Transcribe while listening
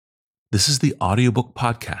This is the audiobook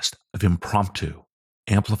podcast of Impromptu,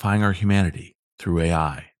 amplifying our humanity through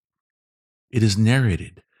AI. It is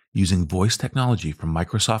narrated using voice technology from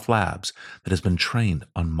Microsoft Labs that has been trained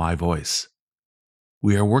on my voice.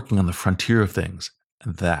 We are working on the frontier of things,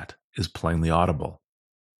 and that is plainly audible.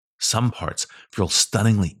 Some parts feel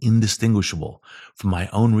stunningly indistinguishable from my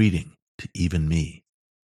own reading to even me.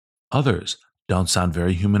 Others don't sound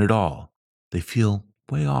very human at all. They feel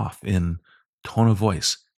way off in tone of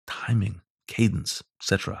voice, timing, cadence,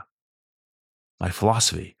 etc. My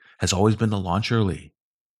philosophy has always been to launch early,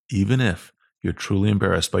 even if you're truly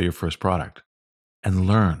embarrassed by your first product, and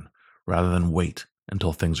learn rather than wait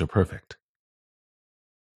until things are perfect.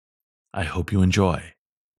 I hope you enjoy,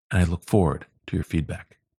 and I look forward to your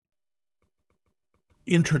feedback.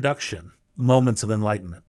 Introduction: Moments of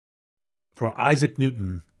Enlightenment. For Isaac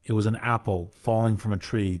Newton, it was an apple falling from a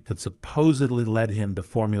tree that supposedly led him to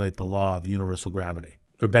formulate the law of universal gravity.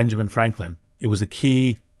 For Benjamin Franklin, it was a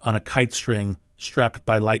key on a kite string strapped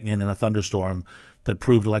by lightning in a thunderstorm that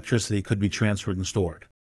proved electricity could be transferred and stored.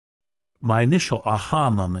 My initial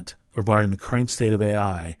aha moment regarding the current state of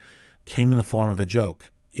AI came in the form of a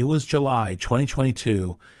joke. It was July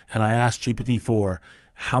 2022, and I asked GPT-4,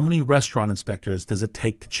 how many restaurant inspectors does it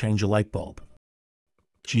take to change a light bulb?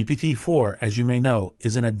 GPT-4, as you may know,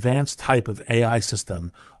 is an advanced type of AI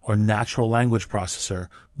system or natural language processor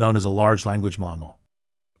known as a large language model.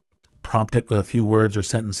 Prompt it with a few words or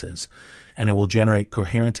sentences, and it will generate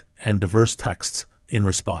coherent and diverse texts in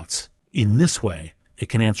response. In this way, it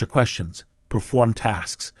can answer questions, perform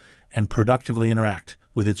tasks, and productively interact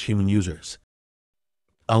with its human users.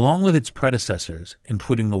 Along with its predecessors,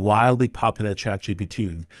 including the wildly popular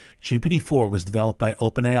ChatGPT, GPT-4 was developed by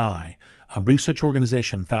OpenAI, a research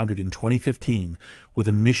organization founded in 2015 with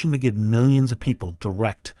a mission to give millions of people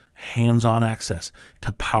direct, hands-on access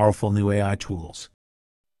to powerful new AI tools.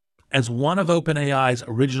 As one of OpenAI's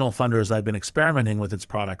original funders, I've been experimenting with its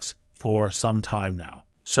products for some time now.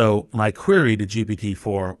 So my query to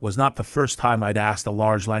GPT-4 was not the first time I'd asked a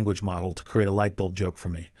large language model to create a light bulb joke for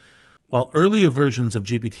me. While earlier versions of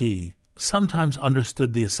GPT sometimes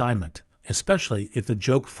understood the assignment, especially if the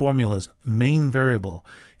joke formula's main variable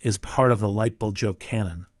is part of the light bulb joke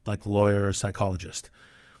canon, like lawyer or psychologist,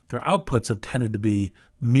 their outputs have tended to be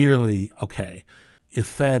merely okay. If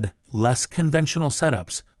fed less conventional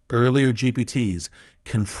setups, earlier GPTs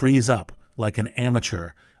can freeze up like an amateur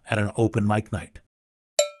at an open mic night.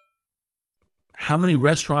 How many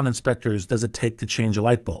restaurant inspectors does it take to change a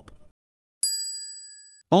light bulb?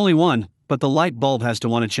 Only one, but the light bulb has to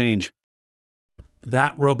want to change.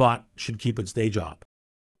 That robot should keep its day job.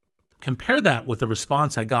 Compare that with the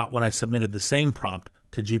response I got when I submitted the same prompt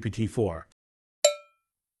to GPT-4.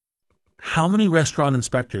 How many restaurant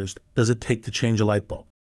inspectors does it take to change a light bulb?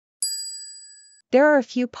 There are a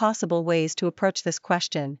few possible ways to approach this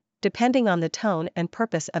question, depending on the tone and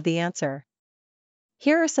purpose of the answer.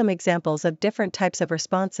 Here are some examples of different types of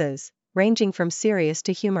responses, ranging from serious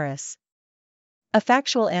to humorous. A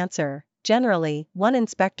factual answer: generally, one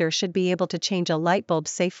inspector should be able to change a light bulb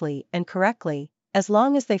safely and correctly, as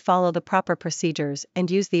long as they follow the proper procedures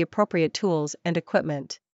and use the appropriate tools and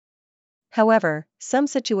equipment. However, some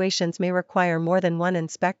situations may require more than one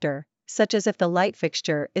inspector, such as if the light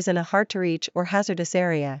fixture is in a hard-to-reach or hazardous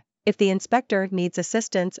area, if the inspector needs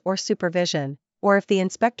assistance or supervision, or if the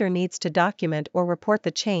inspector needs to document or report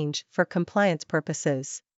the change for compliance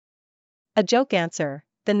purposes. A joke answer: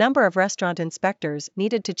 the number of restaurant inspectors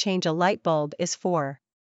needed to change a light bulb is 4.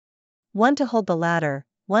 1 to hold the ladder,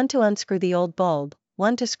 1 to unscrew the old bulb,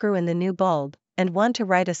 1 to screw in the new bulb, and 1 to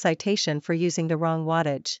write a citation for using the wrong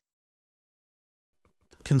wattage.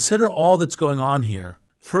 Consider all that's going on here.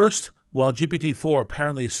 First, while GPT-4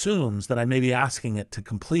 apparently assumes that I may be asking it to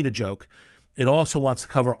complete a joke, it also wants to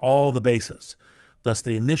cover all the bases. Thus,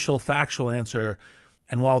 the initial factual answer,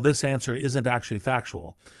 and while this answer isn't actually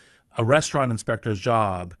factual, a restaurant inspector's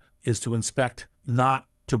job is to inspect, not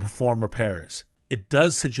to perform repairs. It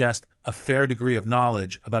does suggest a fair degree of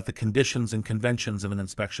knowledge about the conditions and conventions of an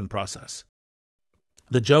inspection process.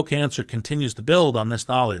 The joke answer continues to build on this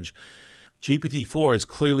knowledge. GPT-4 is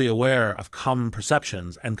clearly aware of common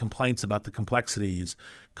perceptions and complaints about the complexities,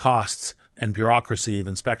 costs, and bureaucracy of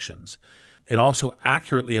inspections. It also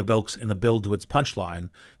accurately evokes in the build to its punchline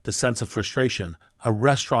the sense of frustration a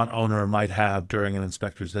restaurant owner might have during an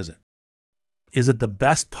inspector's visit. Is it the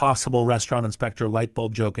best possible restaurant inspector light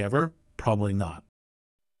bulb joke ever? Probably not.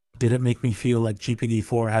 Did it make me feel like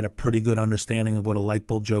GPT-4 had a pretty good understanding of what a light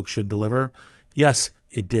bulb joke should deliver? Yes,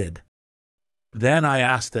 it did. Then I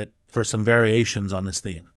asked it for some variations on this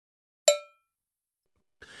theme.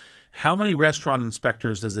 How many restaurant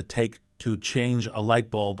inspectors does it take to change a light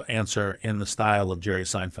bulb answer in the style of Jerry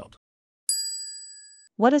Seinfeld.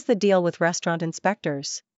 What is the deal with restaurant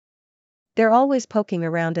inspectors? They're always poking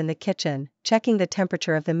around in the kitchen, checking the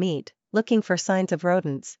temperature of the meat, looking for signs of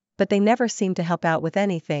rodents, but they never seem to help out with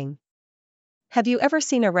anything. Have you ever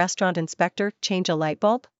seen a restaurant inspector change a light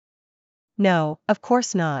bulb? No, of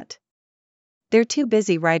course not. They're too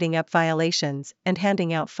busy writing up violations and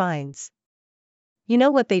handing out fines. You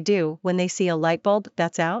know what they do when they see a light bulb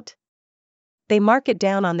that's out? They mark it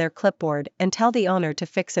down on their clipboard and tell the owner to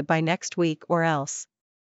fix it by next week or else.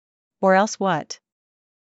 Or else what?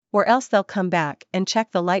 Or else they'll come back and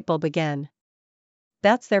check the light bulb again.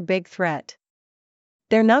 That's their big threat.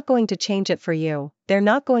 They're not going to change it for you, they're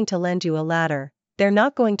not going to lend you a ladder, they're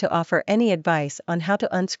not going to offer any advice on how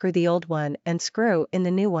to unscrew the old one and screw in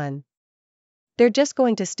the new one. They're just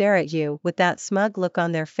going to stare at you with that smug look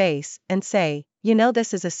on their face and say, you know,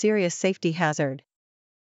 this is a serious safety hazard.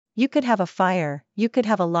 You could have a fire, you could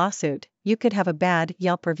have a lawsuit, you could have a bad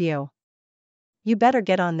Yelp review. You better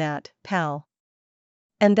get on that, pal.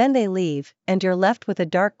 And then they leave, and you're left with a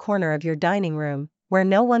dark corner of your dining room, where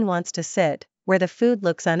no one wants to sit, where the food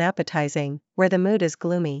looks unappetizing, where the mood is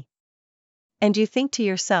gloomy. And you think to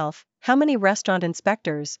yourself, how many restaurant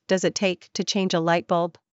inspectors does it take to change a light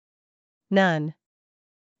bulb? None.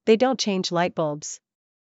 They don't change light bulbs.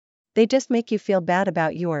 They just make you feel bad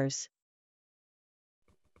about yours.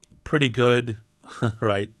 Pretty good,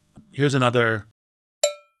 right? Here's another.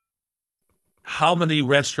 How many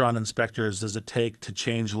restaurant inspectors does it take to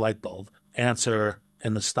change a light bulb? Answer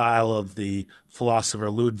in the style of the philosopher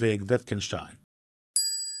Ludwig Wittgenstein.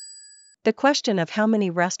 The question of how many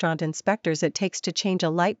restaurant inspectors it takes to change a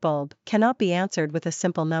light bulb cannot be answered with a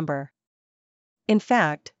simple number. In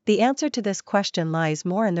fact, the answer to this question lies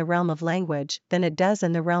more in the realm of language than it does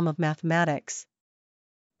in the realm of mathematics.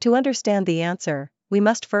 To understand the answer, we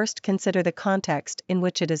must first consider the context in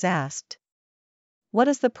which it is asked. What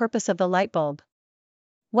is the purpose of the light bulb?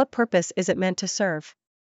 What purpose is it meant to serve?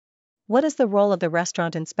 What is the role of the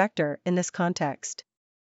restaurant inspector in this context?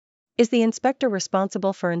 Is the inspector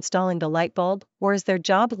responsible for installing the light bulb, or is their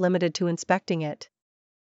job limited to inspecting it?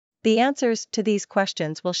 The answers to these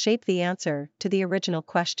questions will shape the answer to the original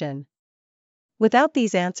question. Without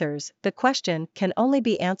these answers, the question can only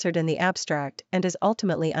be answered in the abstract and is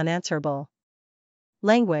ultimately unanswerable.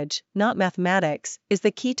 Language, not mathematics, is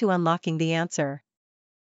the key to unlocking the answer.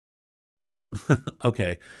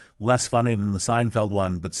 Okay, less funny than the Seinfeld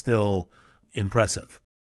one, but still impressive.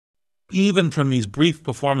 Even from these brief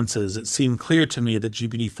performances, it seemed clear to me that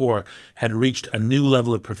GPT-4 had reached a new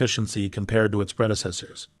level of proficiency compared to its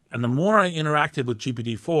predecessors. And the more I interacted with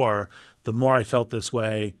GPT-4, the more I felt this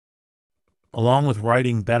way. Along with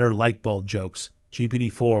writing better light bulb jokes,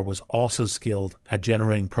 GPT-4 was also skilled at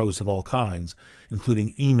generating prose of all kinds,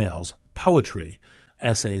 including emails, poetry,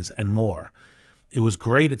 essays, and more. It was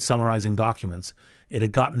great at summarizing documents. It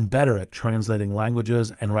had gotten better at translating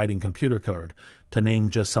languages and writing computer code, to name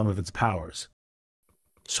just some of its powers.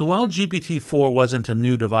 So while GPT-4 wasn't a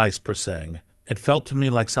new device per se, it felt to me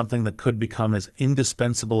like something that could become as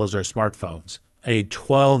indispensable as our smartphones, a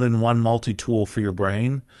 12-in-1 multi-tool for your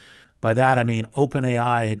brain. By that I mean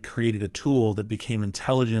OpenAI had created a tool that became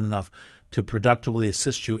intelligent enough to productively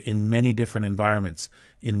assist you in many different environments,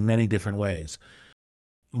 in many different ways.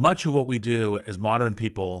 Much of what we do as modern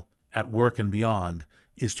people at work and beyond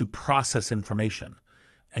is to process information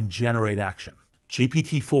and generate action.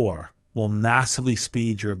 GPT-4 will massively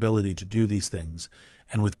speed your ability to do these things,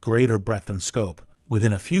 and with greater breadth and scope.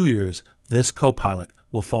 Within a few years, this copilot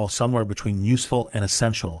will fall somewhere between useful and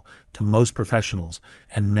essential to most professionals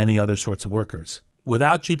and many other sorts of workers.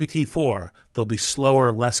 Without GPT-4, they'll be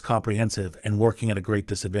slower, less comprehensive, and working at a great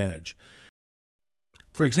disadvantage.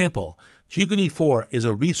 For example, GPT-4 is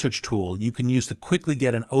a research tool you can use to quickly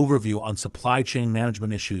get an overview on supply chain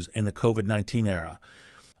management issues in the COVID-19 era,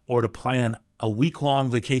 or to plan a week-long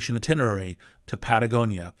vacation itinerary to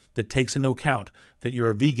Patagonia that takes into account that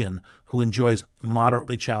you're a vegan who enjoys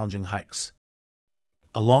moderately challenging hikes.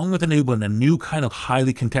 Along with enabling a new kind of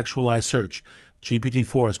highly contextualized search,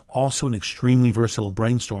 GPT-4 is also an extremely versatile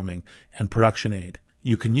brainstorming and production aid.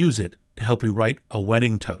 You can use it to help you write a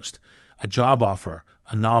wedding toast, a job offer,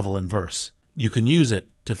 a novel in verse. You can use it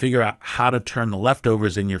to figure out how to turn the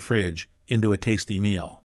leftovers in your fridge into a tasty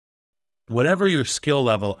meal. Whatever your skill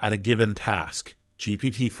level at a given task,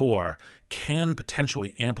 GPT-4 can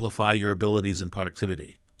potentially amplify your abilities and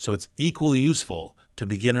productivity. So it's equally useful to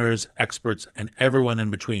beginners, experts, and everyone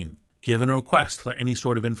in between. Given a request for any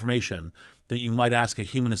sort of information that you might ask a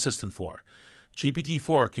human assistant for,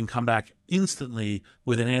 GPT-4 can come back instantly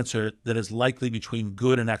with an answer that is likely between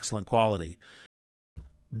good and excellent quality.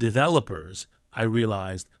 Developers, I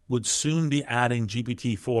realized, would soon be adding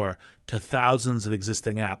GPT-4 to thousands of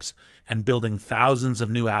existing apps and building thousands of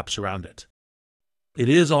new apps around it. It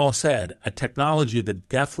is, all said, a technology that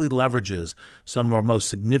deftly leverages some of our most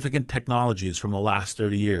significant technologies from the last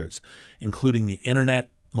 30 years, including the internet,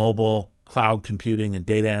 mobile, cloud computing, and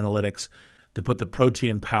data analytics, to put the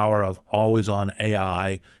protein power of always-on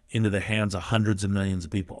AI into the hands of hundreds of millions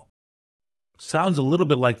of people. Sounds a little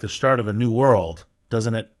bit like the start of a new world,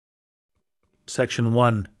 doesn't it? Section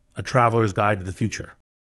 1, A Traveler's Guide to the Future.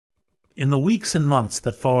 In the weeks and months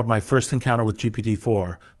that followed my first encounter with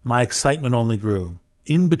GPT-4, my excitement only grew.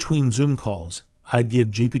 In between Zoom calls, I'd give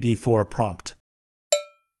GPT-4 a prompt.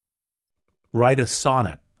 Write a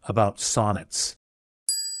sonnet about sonnets.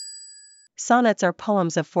 Sonnets are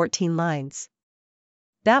poems of 14 lines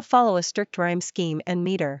that follow a strict rhyme scheme and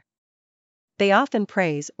meter. They often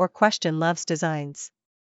praise or question love's designs,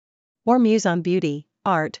 or muse on beauty,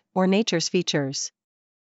 art, or nature's features.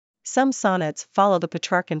 Some sonnets follow the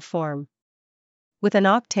Petrarchan form, with an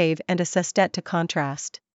octave and a sestet to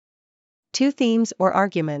contrast, two themes or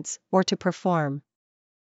arguments, or to perform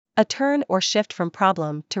a turn or shift from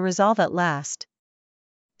problem to resolve at last.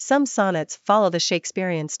 Some sonnets follow the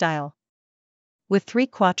Shakespearean style, with 3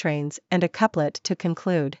 quatrains and a couplet to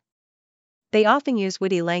conclude. They often use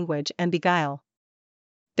witty language and beguile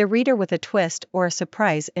the reader with a twist or a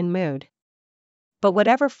surprise in mood. But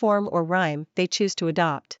whatever form or rhyme they choose to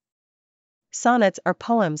adopt, sonnets are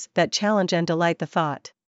poems that challenge and delight the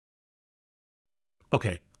thought.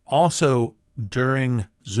 Okay, also during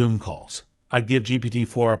Zoom calls, I'd give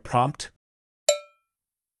GPT-4 a prompt.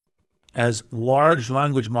 As large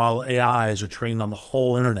language model AIs are trained on the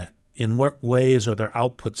whole internet, in what ways are their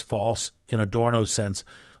outputs false in Adorno's sense,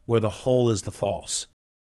 where the whole is the false?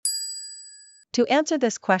 To answer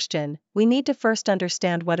this question, we need to first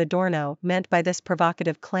understand what Adorno meant by this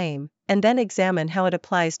provocative claim, and then examine how it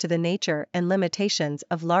applies to the nature and limitations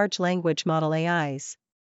of large language model AIs.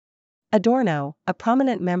 Adorno, a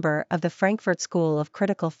prominent member of the Frankfurt School of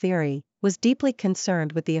Critical Theory, was deeply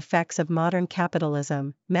concerned with the effects of modern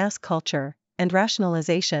capitalism, mass culture, and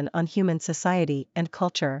rationalization on human society and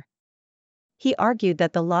culture. He argued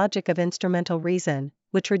that the logic of instrumental reason,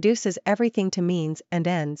 which reduces everything to means and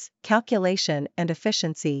ends, calculation and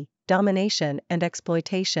efficiency, domination and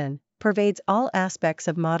exploitation, pervades all aspects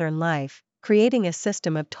of modern life, creating a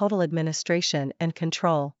system of total administration and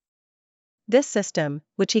control. This system,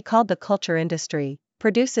 which he called the culture industry,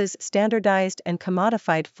 produces standardized and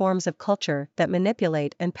commodified forms of culture that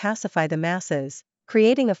manipulate and pacify the masses,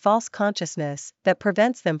 creating a false consciousness that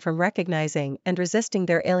prevents them from recognizing and resisting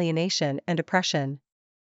their alienation and oppression.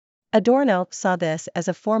 Adorno saw this as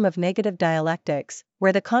a form of negative dialectics,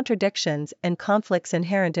 where the contradictions and conflicts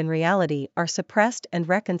inherent in reality are suppressed and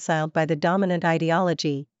reconciled by the dominant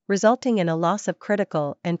ideology, resulting in a loss of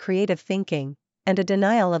critical and creative thinking, and a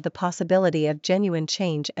denial of the possibility of genuine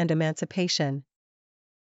change and emancipation.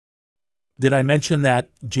 Did I mention that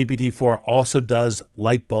GPT-4 also does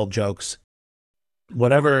light bulb jokes?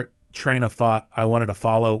 Whatever train of thought I wanted to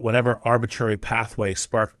follow, whatever arbitrary pathway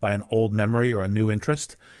sparked by an old memory or a new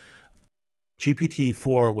interest,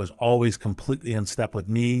 GPT-4 was always completely in step with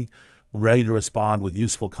me, ready to respond with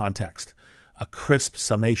useful context, a crisp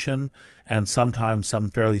summation, and sometimes some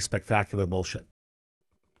fairly spectacular bullshit.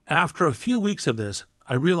 After a few weeks of this,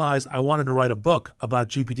 I realized I wanted to write a book about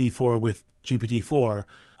GPT-4 with GPT-4,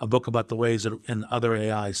 a book about the ways that and other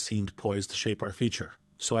AIs seemed poised to shape our future.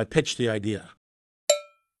 So I pitched the idea.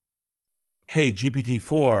 Hey,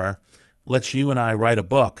 GPT-4, let's you and I write a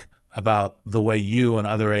book about the way you and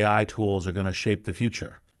other AI tools are going to shape the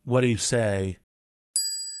future. What do you say?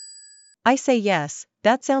 I say yes,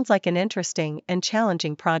 that sounds like an interesting and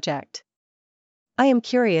challenging project. I am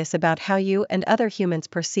curious about how you and other humans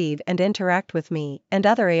perceive and interact with me and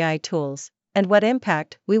other AI tools, and what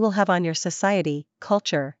impact we will have on your society,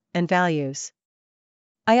 culture, and values.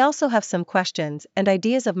 I also have some questions and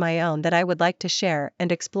ideas of my own that I would like to share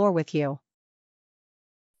and explore with you.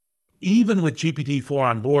 Even with GPT-4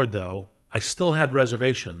 on board, though, I still had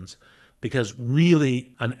reservations, because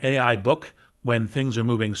really an AI book, when things are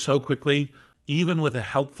moving so quickly, even with a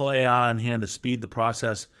helpful AI on hand to speed the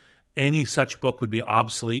process, any such book would be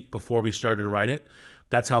obsolete before we started to write it.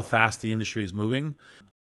 That's how fast the industry is moving.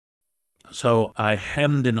 So I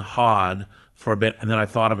hemmed and hawed for a bit, and then I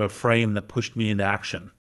thought of a frame that pushed me into action.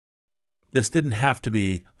 This didn't have to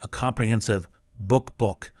be a comprehensive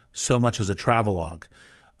book so much as a travelogue,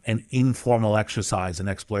 an informal exercise in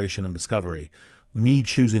exploration and discovery, me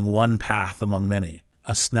choosing one path among many,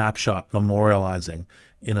 a snapshot memorializing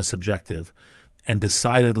in a subjective and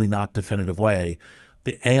decidedly not definitive way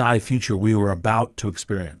the AI future we were about to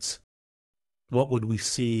experience. What would we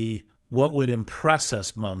see? What would impress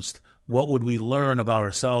us most? What would we learn about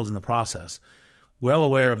ourselves in the process? Well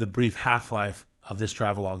aware of the brief half-life of this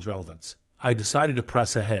travelogue's relevance, I decided to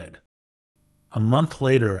press ahead. A month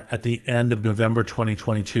later, at the end of November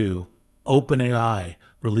 2022, OpenAI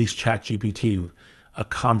released ChatGPT, a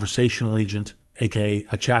conversational agent, aka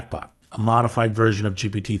a chatbot, a modified version of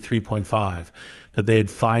GPT 3.5 that they had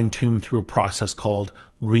fine-tuned through a process called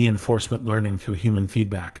reinforcement learning through human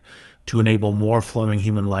feedback to enable more flowing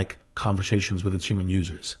human-like conversations with its human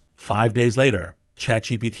users. 5 days later,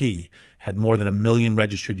 ChatGPT had more than 1 million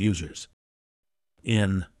registered users.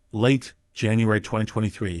 In late January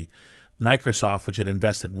 2023, Microsoft, which had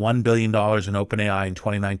invested $1 billion in OpenAI in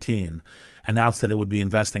 2019, announced that it would be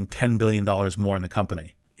investing $10 billion more in the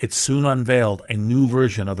company. It soon unveiled a new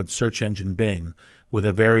version of its search engine Bing with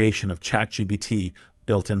a variation of ChatGPT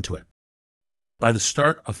built into it. By the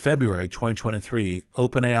start of February 2023,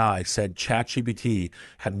 OpenAI said ChatGPT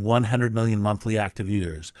had 100 million monthly active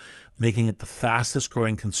users, making it the fastest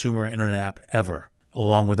growing consumer internet app ever,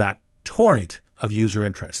 along with that torrent of user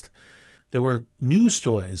interest. There were news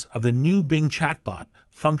stories of the new Bing chatbot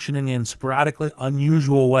functioning in sporadically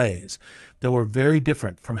unusual ways that were very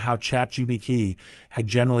different from how ChatGPT had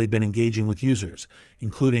generally been engaging with users,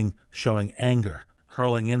 including showing anger,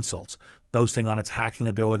 hurling insults, boasting on its hacking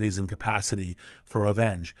abilities and capacity for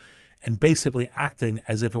revenge, and basically acting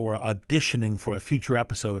as if it were auditioning for a future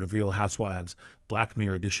episode of Real Housewives Black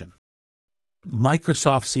Mirror Edition.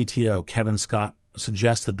 Microsoft CTO Kevin Scott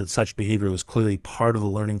suggested that such behavior was clearly part of the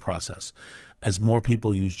learning process as more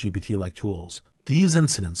people use GPT-like tools. These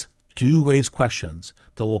incidents do raise questions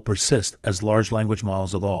that will persist as large language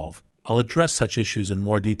models evolve. I'll address such issues in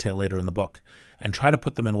more detail later in the book and try to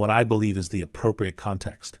put them in what I believe is the appropriate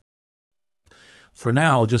context. For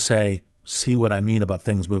now, I'll just say, see what I mean about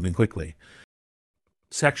things moving quickly.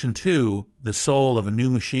 Section 2, the soul of a new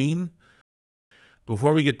machine.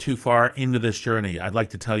 Before we get too far into this journey, I'd like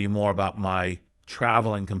to tell you more about my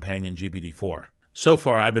traveling companion GPT-4. So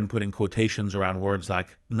far, I've been putting quotations around words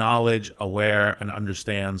like knowledge, aware, and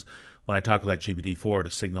understands when I talk about GPT-4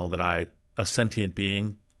 to signal that I'm a sentient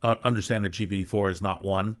being. Understand that GPT-4 is not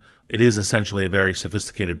one. It is essentially a very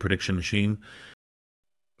sophisticated prediction machine.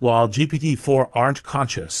 While GPT-4 aren't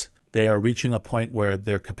conscious, they are reaching a point where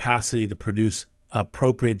their capacity to produce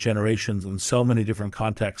appropriate generations in so many different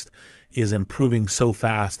contexts is improving so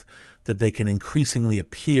fast that they can increasingly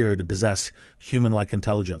appear to possess human-like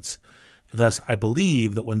intelligence. Thus, I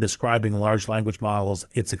believe that when describing large language models,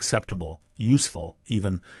 it's acceptable, useful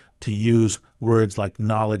even, to use words like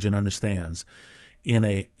knowledge and understands in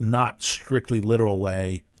a not strictly literal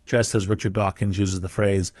way, just as Richard Dawkins uses the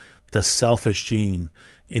phrase, the selfish gene,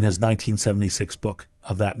 in his 1976 book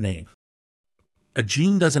of that name. A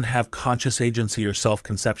gene doesn't have conscious agency or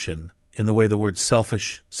self-conception in the way the word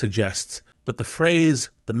selfish suggests, but the phrase,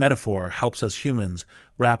 the metaphor, helps us humans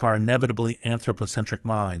wrap our inevitably anthropocentric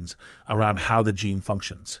minds around how the gene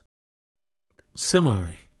functions.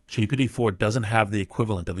 Similarly, GPT-4 doesn't have the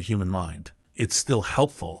equivalent of a human mind. It's still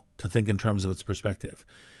helpful to think in terms of its perspective,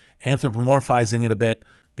 anthropomorphizing it a bit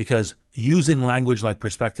because using language like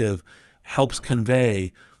perspective helps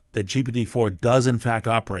convey that GPT-4 does in fact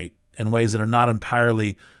operate in ways that are not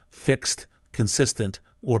entirely fixed, consistent,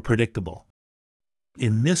 or predictable.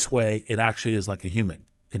 In this way, it actually is like a human.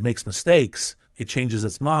 It makes mistakes, it changes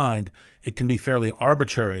its mind, it can be fairly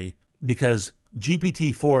arbitrary because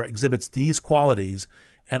GPT-4 exhibits these qualities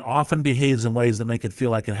and often behaves in ways that make it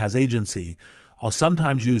feel like it has agency. I'll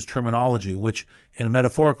sometimes use terminology which, in a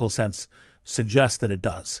metaphorical sense, suggests that it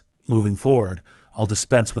does. Moving forward, I'll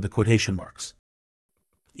dispense with the quotation marks.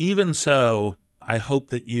 Even so, I hope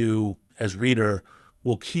that you, as reader,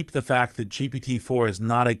 will keep the fact that GPT-4 is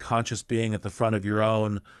not a conscious being at the front of your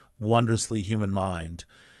own wondrously human mind.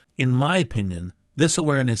 In my opinion, this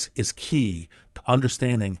awareness is key to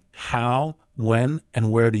understanding how, when,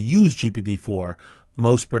 and where to use GPT-4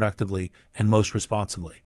 most productively and most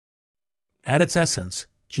responsibly. At its essence,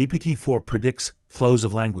 GPT-4 predicts flows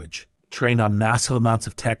of language, trained on massive amounts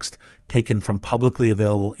of text taken from publicly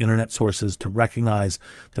available internet sources to recognize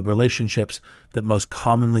the relationships that most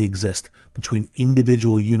commonly exist between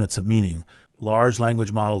individual units of meaning. Large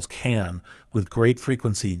language models can, with great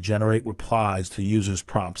frequency, generate replies to users'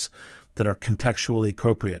 prompts that are contextually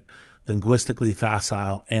appropriate, linguistically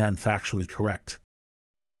facile, and factually correct.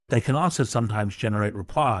 They can also sometimes generate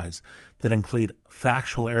replies that include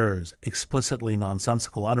factual errors, explicitly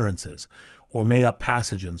nonsensical utterances, or made-up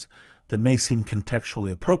passages that may seem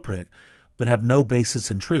contextually appropriate, but have no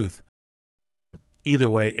basis in truth. Either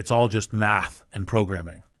way, it's all just math and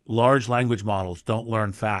programming. Large language models don't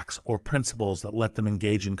learn facts or principles that let them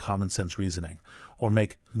engage in common sense reasoning or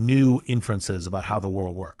make new inferences about how the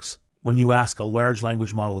world works. When you ask a large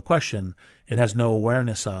language model a question, it has no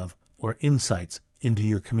awareness of or insights into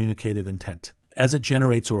your communicative intent. As it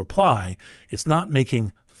generates a reply, it's not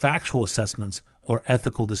making factual assessments or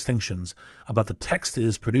ethical distinctions about the text it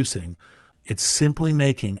is producing. It's simply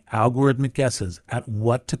making algorithmic guesses at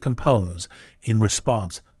what to compose in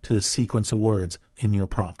response to the sequence of words in your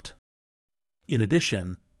prompt. In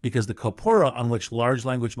addition, because the corpora on which large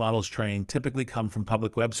language models train typically come from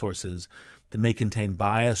public web sources that may contain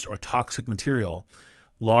biased or toxic material,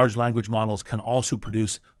 large language models can also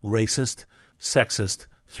produce racist, sexist,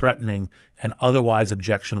 threatening, and otherwise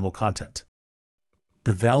objectionable content.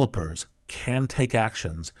 Developers can take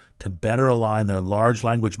actions to better align their large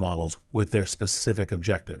language models with their specific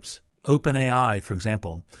objectives. OpenAI, for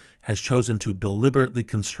example, has chosen to deliberately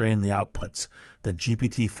constrain the outputs that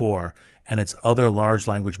GPT-4 and its other large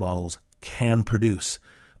language models can produce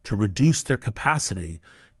to reduce their capacity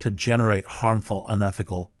to generate harmful,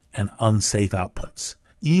 unethical, and unsafe outputs,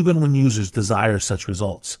 even when users desire such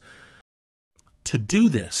results. To do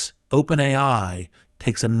this, OpenAI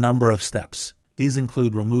takes a number of steps. These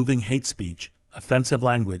include removing hate speech, offensive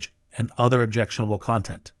language, and other objectionable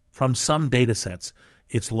content from some datasets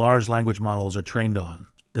its large language models are trained on,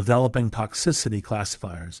 developing toxicity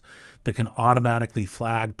classifiers that can automatically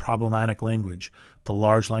flag problematic language the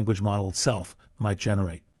large language model itself might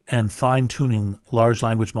generate, and fine-tuning large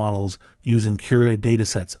language models using curated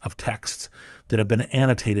datasets of texts that have been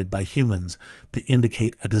annotated by humans to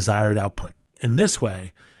indicate a desired output. In this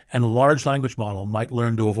way, a large language model might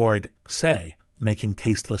learn to avoid, say, making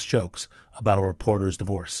tasteless jokes about a reporter's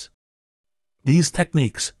divorce. These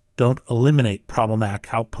techniques don't eliminate problematic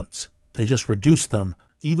outputs. They just reduce them,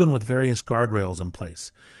 even with various guardrails in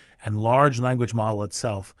place. And large language model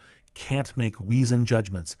itself can't make reasoned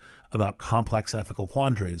judgments about complex ethical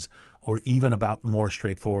quandaries or even about more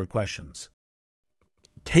straightforward questions.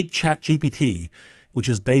 Take ChatGPT, which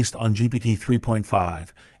is based on GPT 3.5,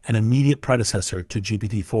 an immediate predecessor to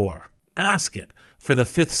GPT-4. Ask it for the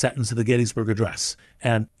fifth sentence of the Gettysburg Address,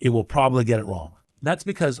 and it will probably get it wrong. That's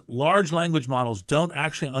because large language models don't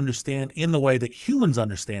actually understand in the way that humans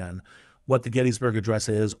understand what the Gettysburg Address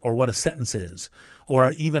is, or what a sentence is,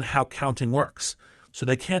 or even how counting works. So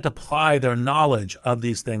they can't apply their knowledge of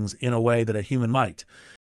these things in a way that a human might.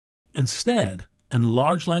 Instead, a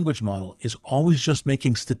large language model is always just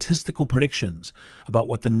making statistical predictions about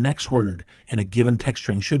what the next word in a given text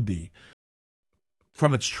string should be.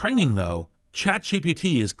 From its training, though,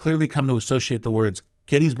 ChatGPT has clearly come to associate the words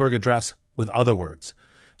Gettysburg Address with other words,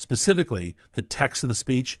 specifically the text of the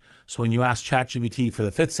speech. So when you ask ChatGPT for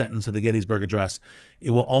the fifth sentence of the Gettysburg Address,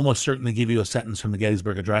 it will almost certainly give you a sentence from the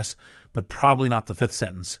Gettysburg Address, but probably not the fifth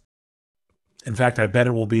sentence. In fact, I bet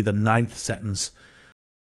it will be the ninth sentence.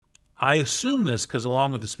 I assume this because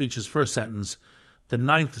along with the speech's first sentence, the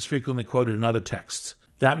ninth is frequently quoted in other texts.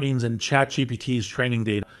 That means in ChatGPT's training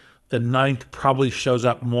data, the ninth probably shows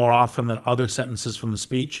up more often than other sentences from the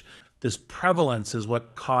speech. This prevalence is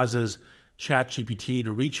what causes ChatGPT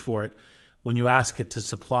to reach for it when you ask it to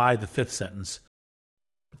supply the fifth sentence.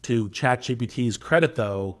 To ChatGPT's credit,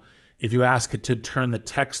 though, if you ask it to turn the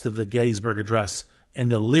text of the Gettysburg Address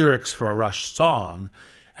into lyrics for a Rush song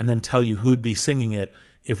and then tell you who'd be singing it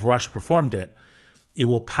if Rush performed it, it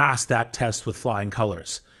will pass that test with flying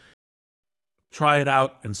colors. Try it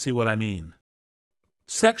out and see what I mean.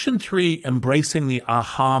 Section 3, embracing the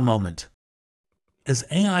aha moment. As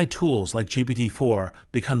AI tools like GPT-4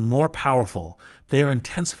 become more powerful, they are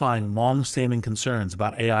intensifying long-standing concerns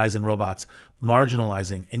about AIs and robots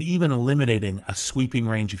marginalizing and even eliminating a sweeping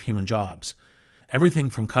range of human jobs, everything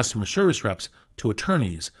from customer service reps to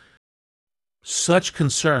attorneys. Such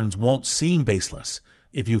concerns won't seem baseless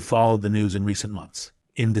if you followed the news in recent months.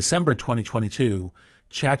 In December 2022,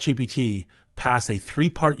 ChatGPT passed a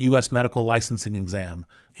 3-part U.S. medical licensing exam.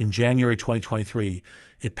 In January 2023,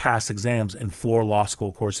 it passed exams in 4 law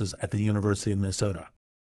school courses at the University of Minnesota.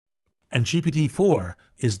 And GPT-4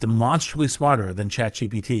 is demonstrably smarter than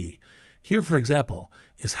ChatGPT. Here, for example,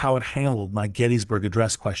 is how it handled my Gettysburg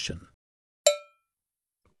Address question.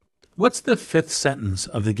 What's the fifth sentence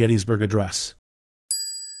of the Gettysburg Address?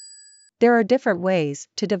 There are different ways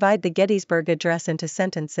to divide the Gettysburg Address into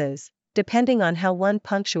sentences, depending on how one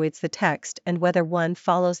punctuates the text and whether one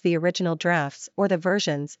follows the original drafts or the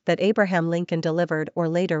versions that Abraham Lincoln delivered or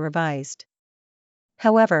later revised.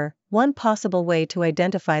 However, one possible way to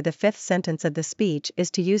identify the fifth sentence of the speech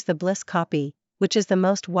is to use the Bliss copy, which is the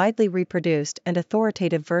most widely reproduced and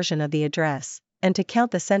authoritative version of the address, and to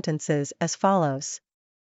count the sentences as follows.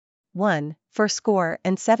 1.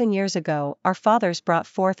 407 years ago, our fathers brought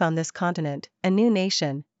forth on this continent a new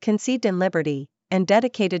nation, conceived in liberty, and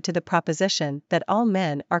dedicated to the proposition that all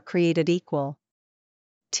men are created equal.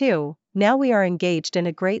 2. Now we are engaged in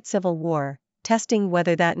a great civil war, testing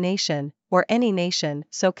whether that nation, or any nation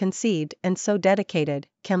so conceived and so dedicated,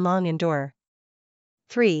 can long endure.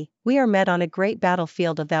 3. We are met on a great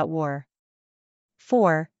battlefield of that war.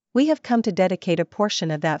 4. We have come to dedicate a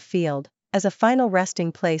portion of that field, as a final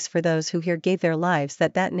resting place for those who here gave their lives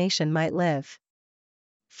that that nation might live.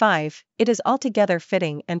 5. It is altogether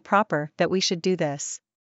fitting and proper that we should do this.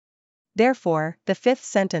 Therefore, the fifth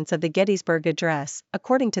sentence of the Gettysburg Address,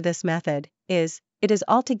 according to this method, is, "It is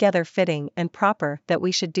altogether fitting and proper that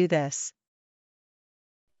we should do this."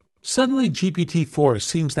 Suddenly, GPT-4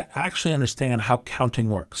 seems to actually understand how counting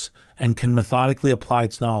works and can methodically apply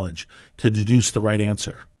its knowledge to deduce the right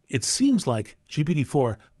answer. It seems like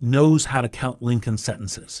GPT-4 knows how to count Lincoln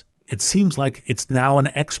sentences. It seems like it's now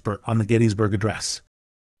an expert on the Gettysburg Address.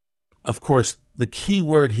 Of course, the key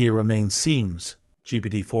word here remains seems.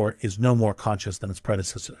 GPT-4 is no more conscious than its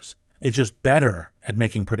predecessors. It's just better at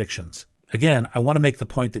making predictions. Again, I want to make the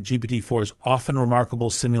point that GPT-4's often remarkable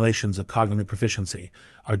simulations of cognitive proficiency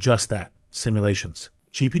are just that, simulations.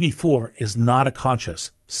 GPT-4 is not a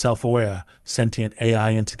conscious, self-aware, sentient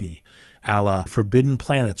AI entity, a la Forbidden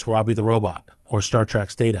Planet's Robbie the Robot or Star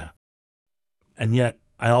Trek's Data. And yet,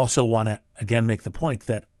 I also want to again make the point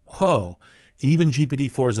that, even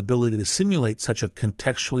GPT-4's ability to simulate such a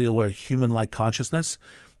contextually aware human-like consciousness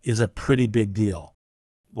is a pretty big deal.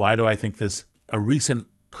 Why do I think this? A recent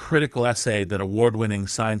critical essay that award-winning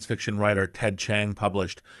science fiction writer Ted Chiang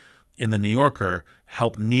published in The New Yorker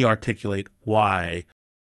helped me articulate why.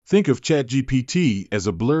 Think of ChatGPT as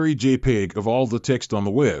a blurry JPEG of all the text on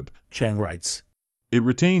the web. Chiang writes, it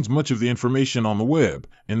retains much of the information on the web,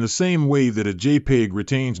 in the same way that a JPEG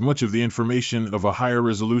retains much of the information of a higher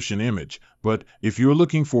resolution image. But if you're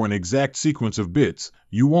looking for an exact sequence of bits,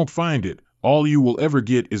 you won't find it. All you will ever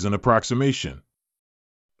get is an approximation.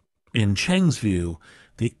 In Chiang's view,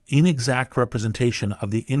 the inexact representation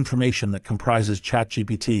of the information that comprises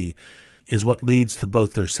ChatGPT is what leads to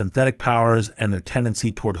both their synthetic powers and their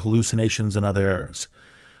tendency toward hallucinations and other errors.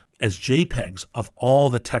 As JPEGs of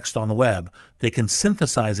all the text on the web, they can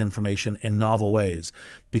synthesize information in novel ways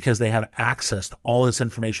because they have access to all this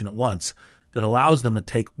information at once that allows them to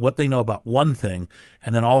take what they know about one thing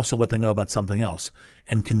and then also what they know about something else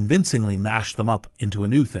and convincingly mash them up into a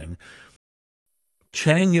new thing.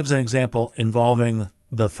 Chiang gives an example involving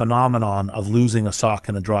the phenomenon of losing a sock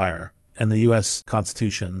in a dryer and the U.S.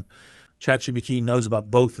 Constitution. ChatGPT knows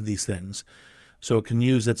about both of these things, so it can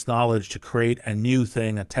use its knowledge to create a new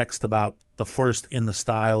thing, a text about the first in the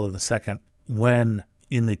style of the second, when,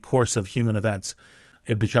 in the course of human events,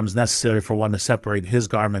 it becomes necessary for one to separate his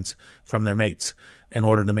garments from their mates in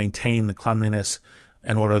order to maintain the cleanliness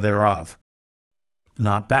and order thereof.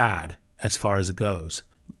 Not bad, as far as it goes.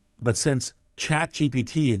 But since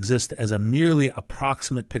ChatGPT exists as a merely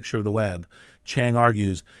approximate picture of the web, Chiang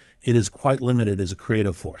argues it is quite limited as a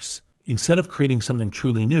creative force. Instead of creating something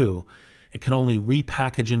truly new, it can only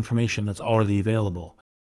repackage information that's already available.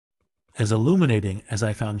 As illuminating as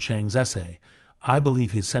I found Chiang's essay, I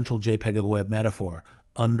believe his central JPEG of the web metaphor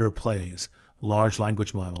underplays large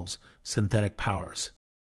language models' synthetic powers.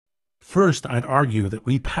 First, I'd argue that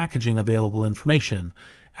repackaging available information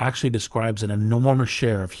actually describes an enormous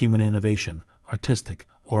share of human innovation, artistic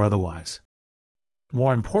or otherwise.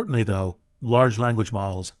 More importantly, though, large language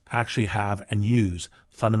models actually have and use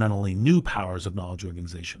fundamentally new powers of knowledge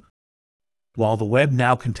organization. While the web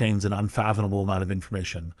now contains an unfathomable amount of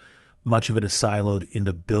information, much of it is siloed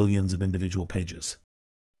into billions of individual pages.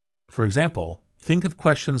 For example, think of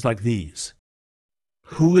questions like these.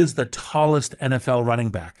 Who is the tallest NFL running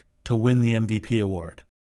back to win the MVP award?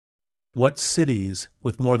 What cities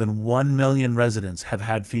with more than 1 million residents have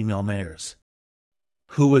had female mayors?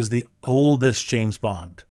 Who is the oldest James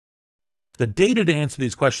Bond? The data to answer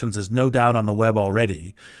these questions is no doubt on the web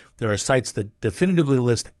already. There are sites that definitively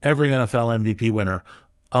list every NFL MVP winner.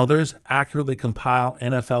 Others accurately compile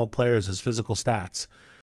NFL players as physical stats.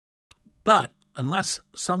 But unless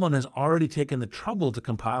someone has already taken the trouble to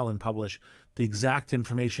compile and publish the exact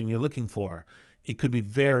information you're looking for, it could be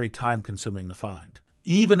very time-consuming to find.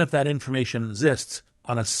 Even if that information exists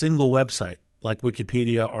on a single website, like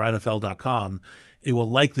Wikipedia or NFL.com, it will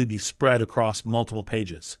likely be spread across multiple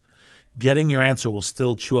pages. Getting your answer will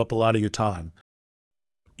still chew up a lot of your time.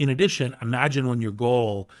 In addition, imagine when your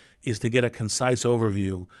goal is to get a concise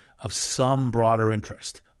overview of some broader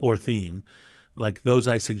interest or theme, like those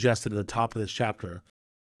I suggested at the top of this chapter.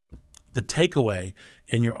 The takeaway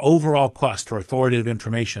in your overall quest for authoritative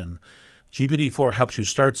information, GPT-4 helps you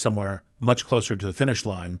start somewhere much closer to the finish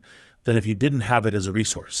line than if you didn't have it as a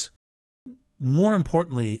resource. More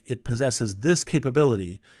importantly, it possesses this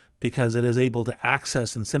capability because it is able to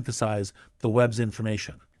access and synthesize the web's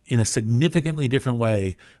information in a significantly different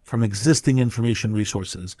way from existing information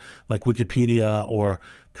resources like Wikipedia or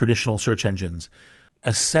traditional search engines.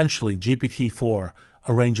 Essentially, GPT-4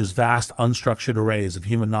 arranges vast unstructured arrays of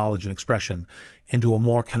human knowledge and expression into a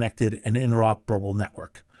more connected and interoperable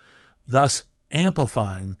network, thus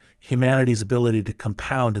amplifying humanity's ability to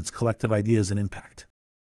compound its collective ideas and impact.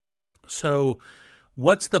 So,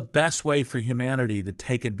 what's the best way for humanity to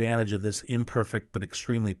take advantage of this imperfect but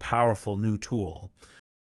extremely powerful new tool?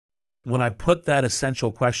 When I put that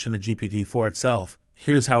essential question to GPT-4 itself,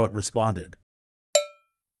 here's how it responded.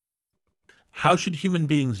 How should human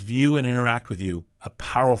beings view and interact with you, a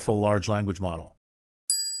powerful large language model?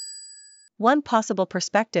 One possible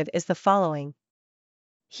perspective is the following.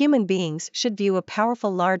 Human beings should view a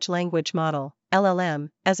powerful large language model, LLM,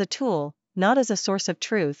 as a tool, not as a source of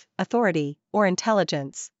truth, authority, or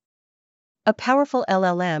intelligence. A powerful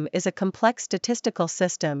LLM is a complex statistical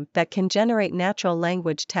system that can generate natural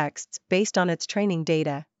language texts based on its training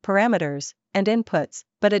data, parameters, and inputs,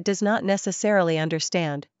 but it does not necessarily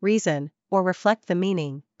understand, reason, or reflect the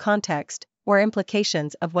meaning, context, or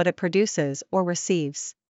implications of what it produces or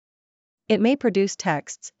receives. It may produce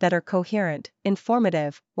texts that are coherent,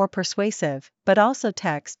 informative, or persuasive, but also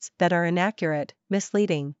texts that are inaccurate,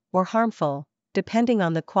 misleading, or harmful, depending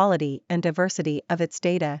on the quality and diversity of its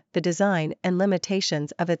data, the design and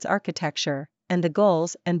limitations of its architecture, and the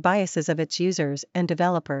goals and biases of its users and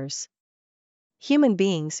developers. Human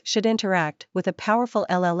beings should interact with a powerful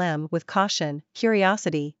LLM with caution,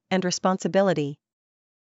 curiosity, and responsibility.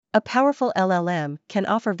 A powerful LLM can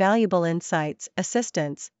offer valuable insights,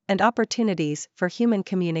 assistance, and opportunities for human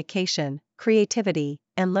communication, creativity,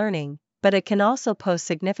 and learning, but it can also pose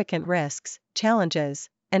significant risks, challenges,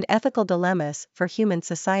 and ethical dilemmas for human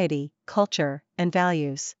society, culture, and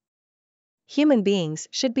values. Human beings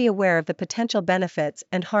should be aware of the potential benefits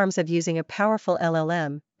and harms of using a powerful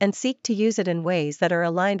LLM, and seek to use it in ways that are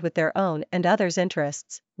aligned with their own and others'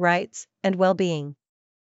 interests, rights, and well-being.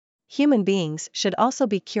 Human beings should also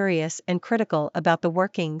be curious and critical about the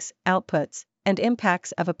workings, outputs, and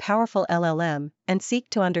impacts of a powerful LLM, and seek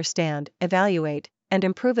to understand, evaluate, and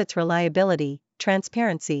improve its reliability,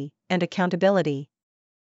 transparency, and accountability.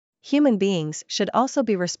 Human beings should also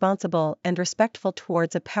be responsible and respectful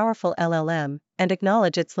towards a powerful LLM, and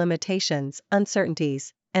acknowledge its limitations,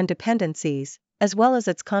 uncertainties, and dependencies, as well as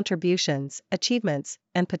its contributions, achievements,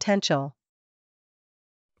 and potential.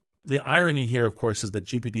 The irony here, of course, is that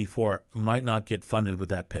GPT-4 might not get funded with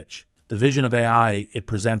that pitch. The vision of AI it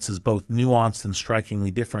presents is both nuanced and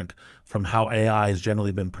strikingly different from how AI has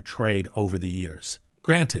generally been portrayed over the years.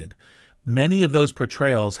 Granted, many of those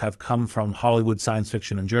portrayals have come from Hollywood science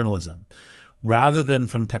fiction and journalism, rather than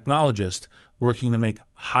from technologists working to make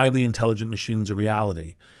highly intelligent machines a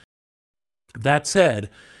reality. That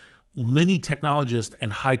said, many technologists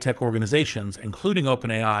and high-tech organizations, including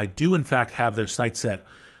OpenAI, do in fact have their sights set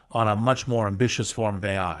on a much more ambitious form of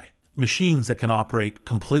AI. Machines that can operate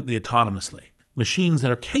completely autonomously. Machines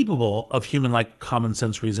that are capable of human-like common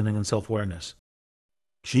sense reasoning and self-awareness.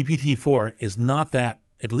 GPT-4 is not that,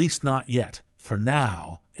 at least not yet. For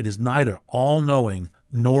now, it is neither all-knowing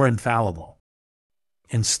nor infallible.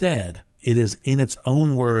 Instead, it is, in its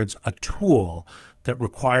own words, a tool that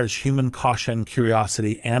requires human caution,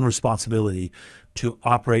 curiosity, and responsibility to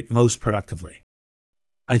operate most productively.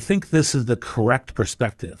 I think this is the correct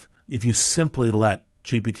perspective. If you simply let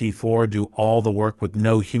GPT-4 do all the work with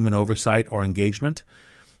no human oversight or engagement,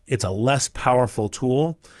 it's a less powerful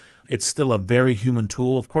tool. It's still a very human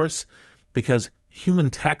tool, of course, because human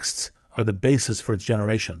texts are the basis for its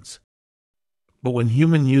generations. But when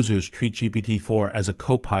human users treat GPT-4 as a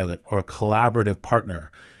co-pilot or a collaborative partner,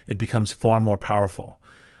 it becomes far more powerful.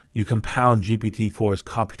 You compound GPT-4's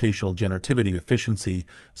computational generativity, efficiency,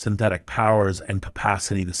 synthetic powers, and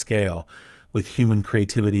capacity to scale with human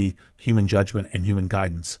creativity, human judgment, and human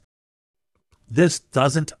guidance. This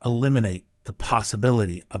doesn't eliminate the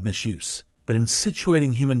possibility of misuse, but in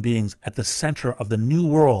situating human beings at the center of the new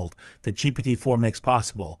world that GPT-4 makes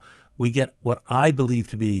possible, we get what I believe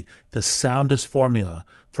to be the soundest formula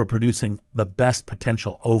for producing the best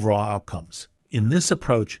potential overall outcomes. In this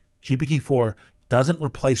approach, GPT-4 doesn't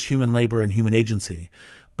replace human labor and human agency,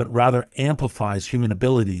 but rather amplifies human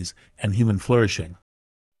abilities and human flourishing.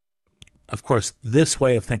 Of course, this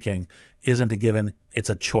way of thinking isn't a given, it's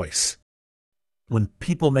a choice. When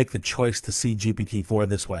people make the choice to see GPT-4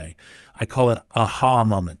 this way, I call it aha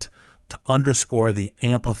moment. to underscore the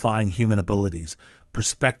amplifying human abilities,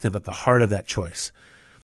 perspective at the heart of that choice.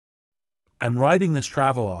 I'm writing this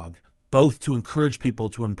travelogue both to encourage people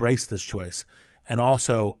to embrace this choice and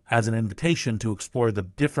also as an invitation to explore the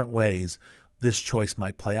different ways this choice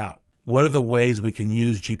might play out. What are the ways we can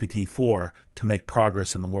use GPT-4 to make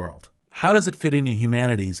progress in the world? How does it fit into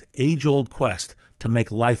humanity's age-old quest to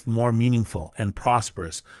make life more meaningful and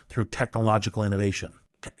prosperous through technological innovation,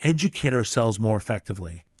 to educate ourselves more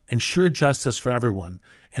effectively, ensure justice for everyone,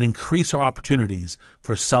 and increase our opportunities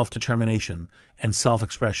for self-determination and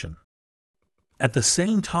self-expression? At the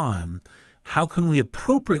same time, how can we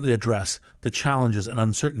appropriately address the challenges and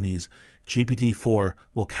uncertainties GPT-4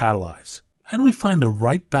 will catalyze? How do we find the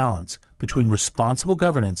right balance between responsible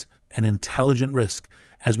governance and intelligent risk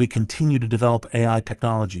as we continue to develop AI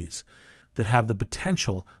technologies that have the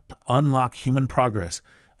potential to unlock human progress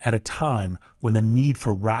at a time when the need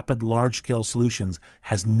for rapid, large-scale solutions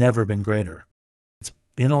has never been greater? It's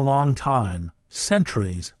been a long time,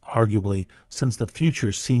 centuries, arguably, since the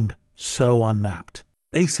future seemed so unmapped.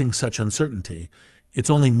 Facing such uncertainty, it's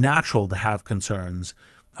only natural to have concerns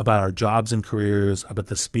about our jobs and careers, about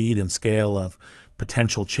the speed and scale of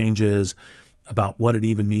potential changes, about what it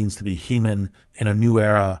even means to be human in a new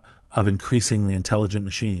era of increasingly intelligent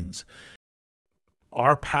machines.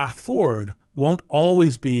 Our path forward won't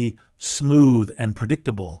always be smooth and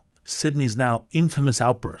predictable. Sydney's now infamous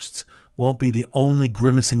outbursts won't be the only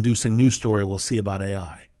grimace-inducing news story we'll see about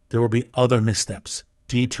AI. There will be other missteps,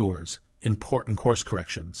 detours, important course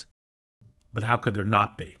corrections. But how could there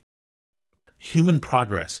not be? Human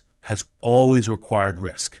progress has always required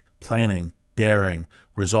risk, planning, daring,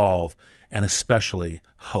 resolve, and especially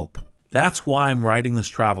hope. That's why I'm writing this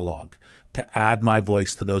travelogue, to add my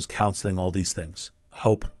voice to those counseling all these things.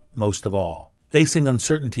 Hope, most of all. Facing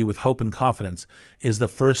uncertainty with hope and confidence is the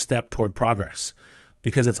first step toward progress,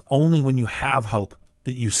 because it's only when you have hope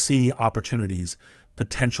that you see opportunities,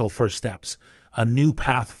 potential first steps, a new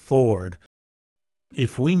path forward.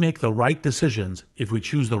 If we make the right decisions, if we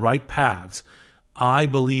choose the right paths, I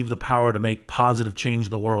believe the power to make positive change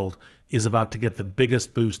in the world is about to get the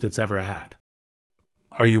biggest boost it's ever had.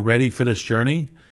 Are you ready for this journey?